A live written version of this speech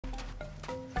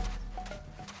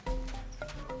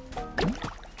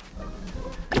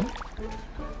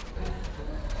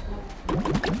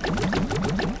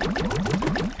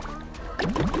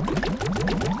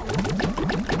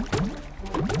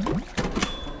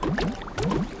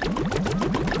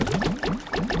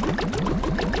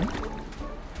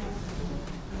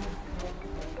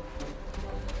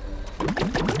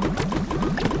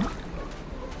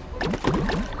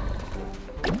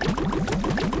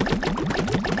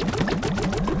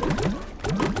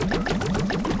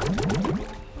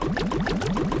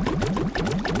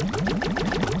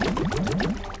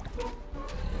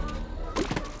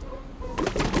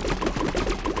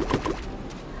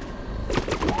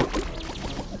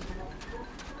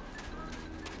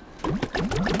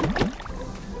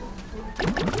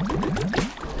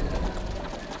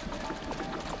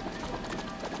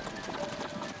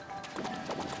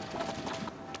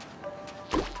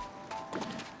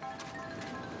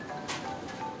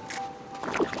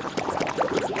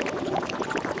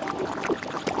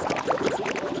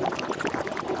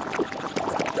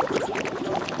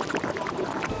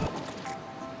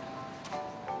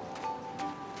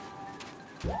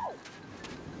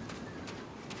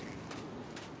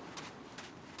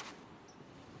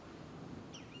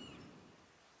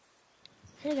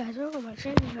Hey guys, welcome back to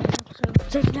another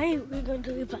episode. So today we're going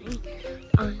to be playing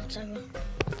on server.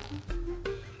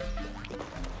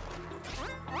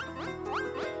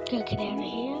 Gonna get out of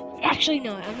here. Actually,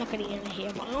 no, I'm not gonna get out of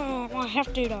here, but I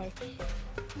have to though.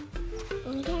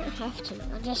 I don't have to.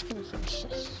 I'm just gonna finish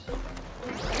this.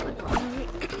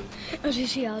 As you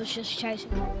see, I was just chasing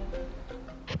him.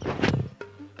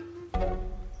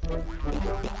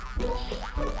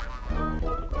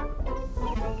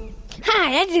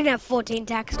 Hi, I didn't have 14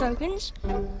 tax tokens.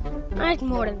 I had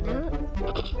more than that.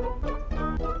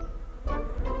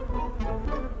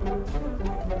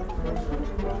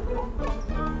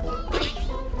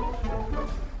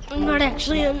 I'm not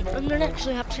actually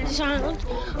up to this island.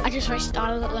 I just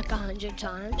restarted it like 100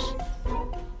 times.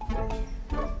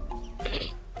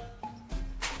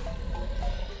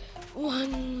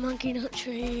 One monkey nut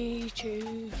tree,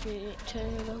 two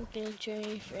monkey nut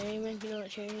tree, three monkey nut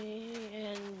tree,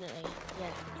 and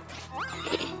yeah.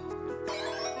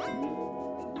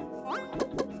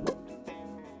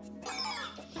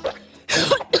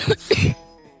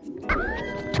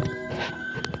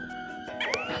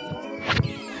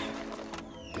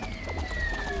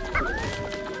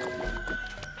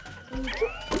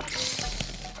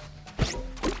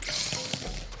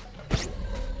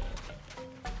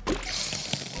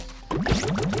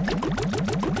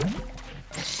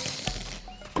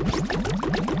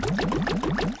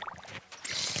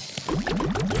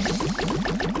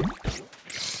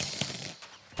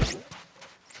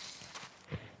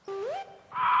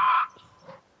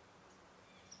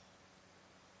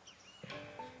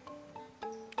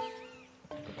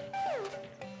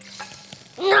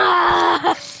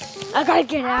 I gotta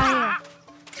get out of here.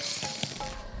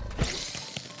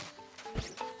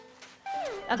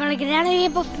 I gotta get out of here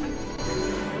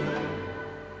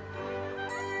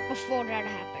before that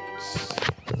happens.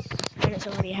 And it's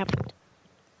already happened.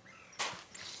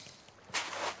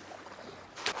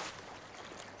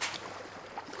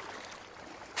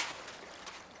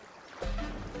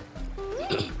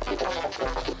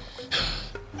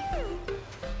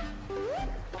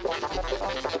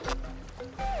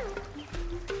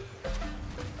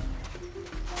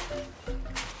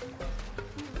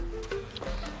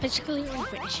 Basically, when I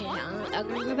finish it, I'm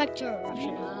gonna go back to a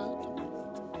Russian island.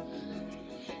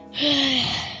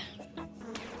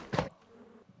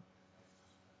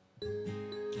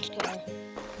 Let's go.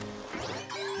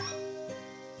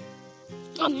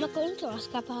 I'm not going to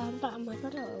Azkaban, but I might go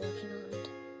to a Russian island.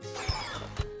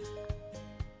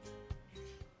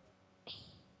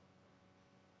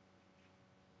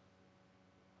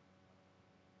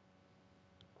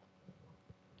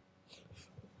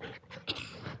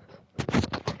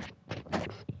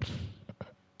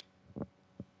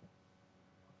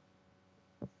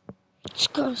 Let's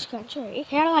go to this country.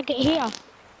 How do I get here?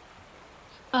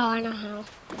 Oh, I know how.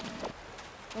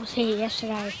 I was here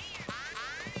yesterday.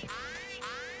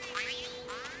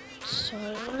 So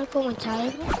I'm gonna go on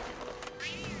table.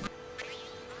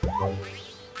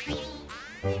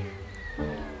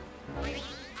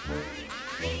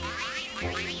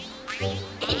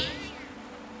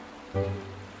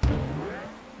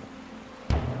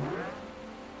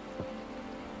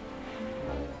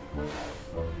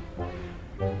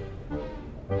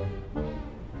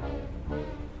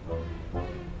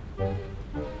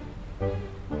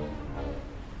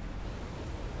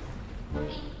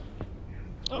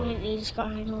 I don't need this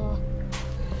guy anymore.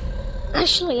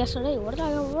 Actually, yes I do. What did I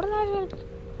do?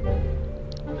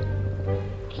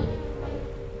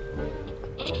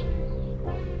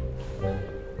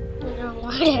 No,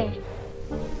 why did I?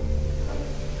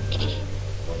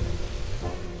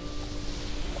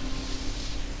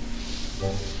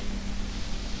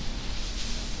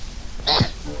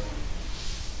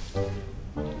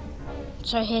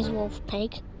 So here's Wolf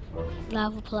Pig,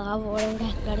 Lava Plava, whatever the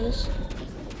heck that is.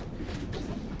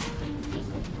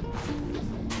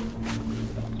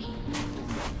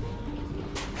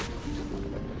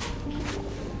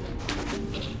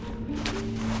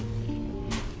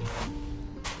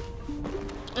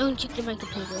 I want to check my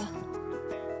computer.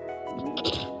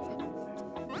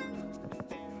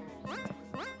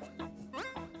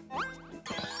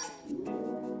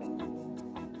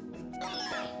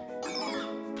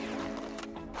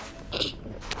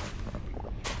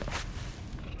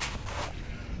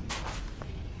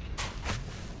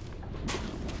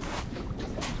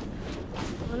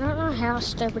 I don't know how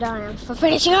stupid I am for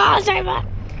finishing all the server.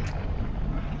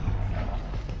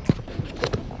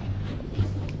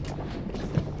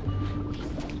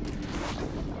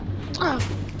 Oh.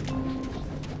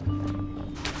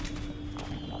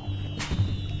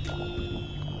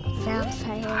 Found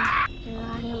fail.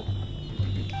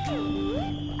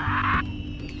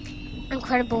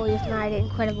 incredible you've made it,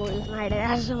 incredible you've made it.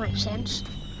 That doesn't make sense.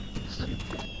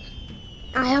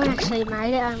 I haven't actually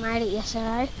made it, I made it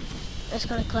yesterday. Just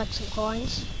gotta collect some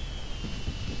coins.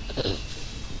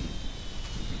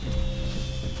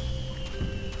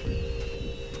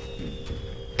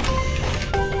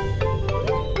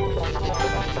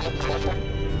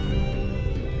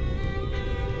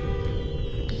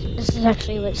 This is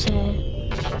actually what's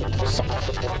so,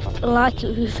 I like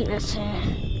it if you think that's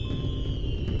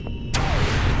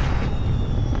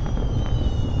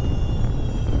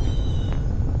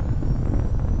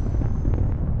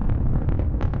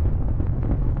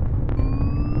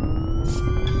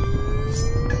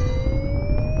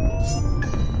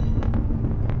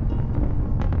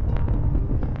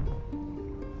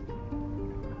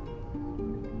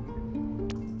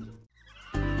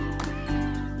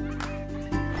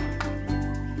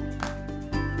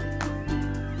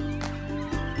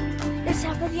This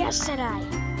happened yesterday.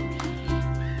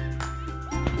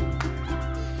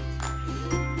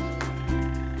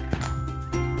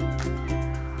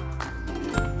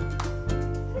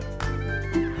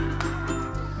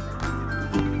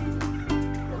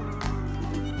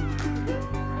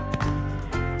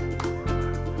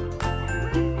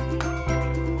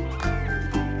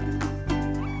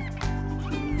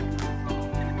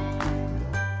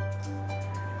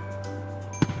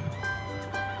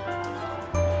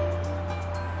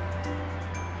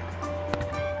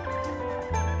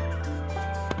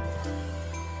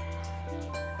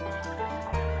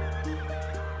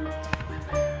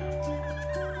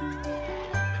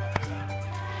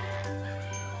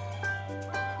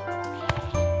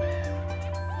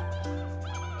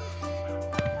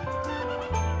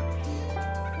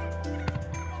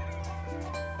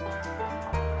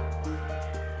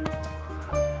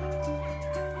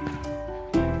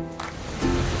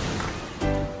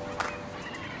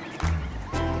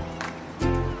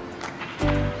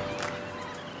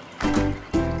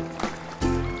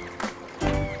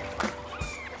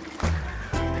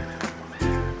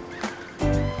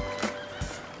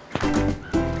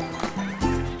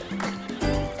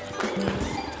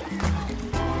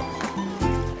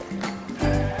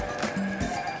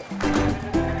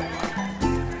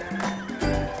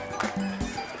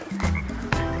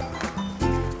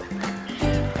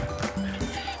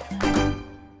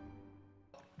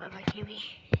 Bye-bye, Kiwi.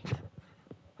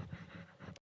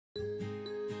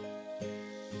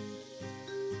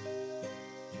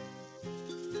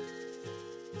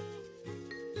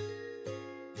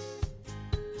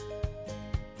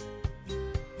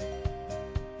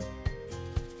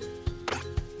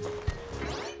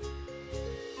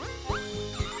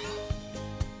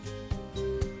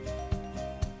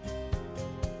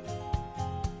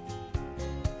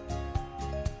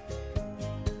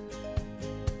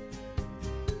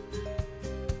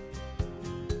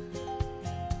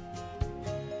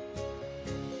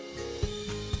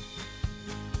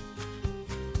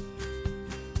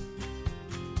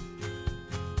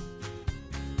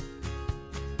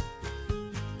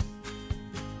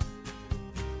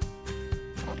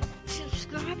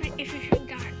 Subscribe if you think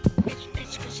that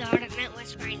it's bizarre that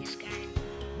NatWest playing this game.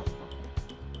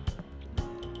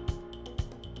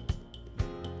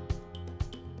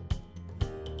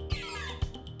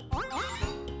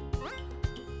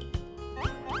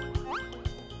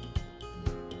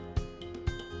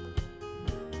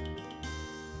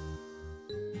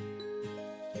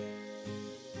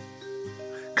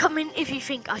 Comment if you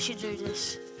think I should do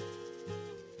this.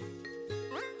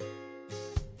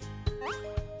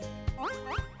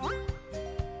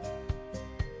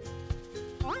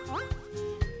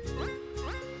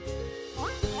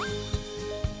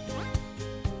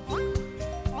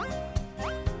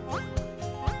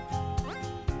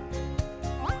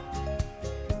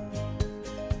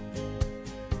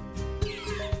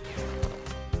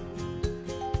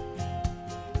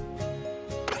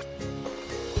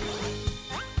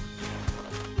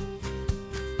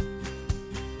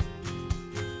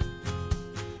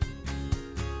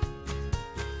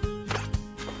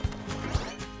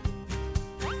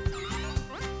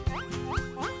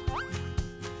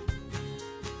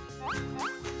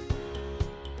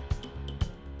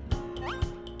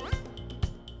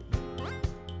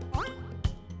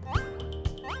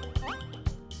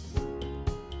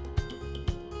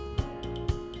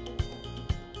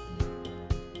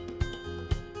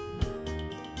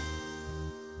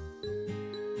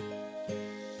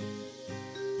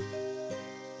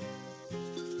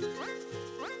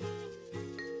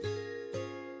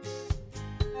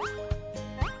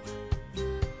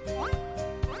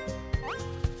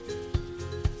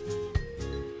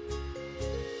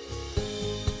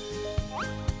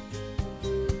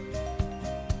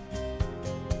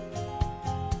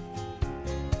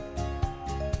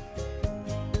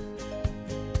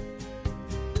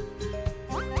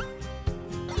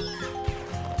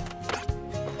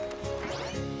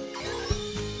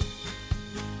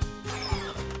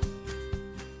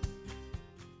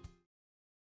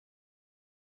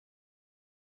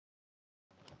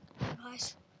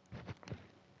 guys.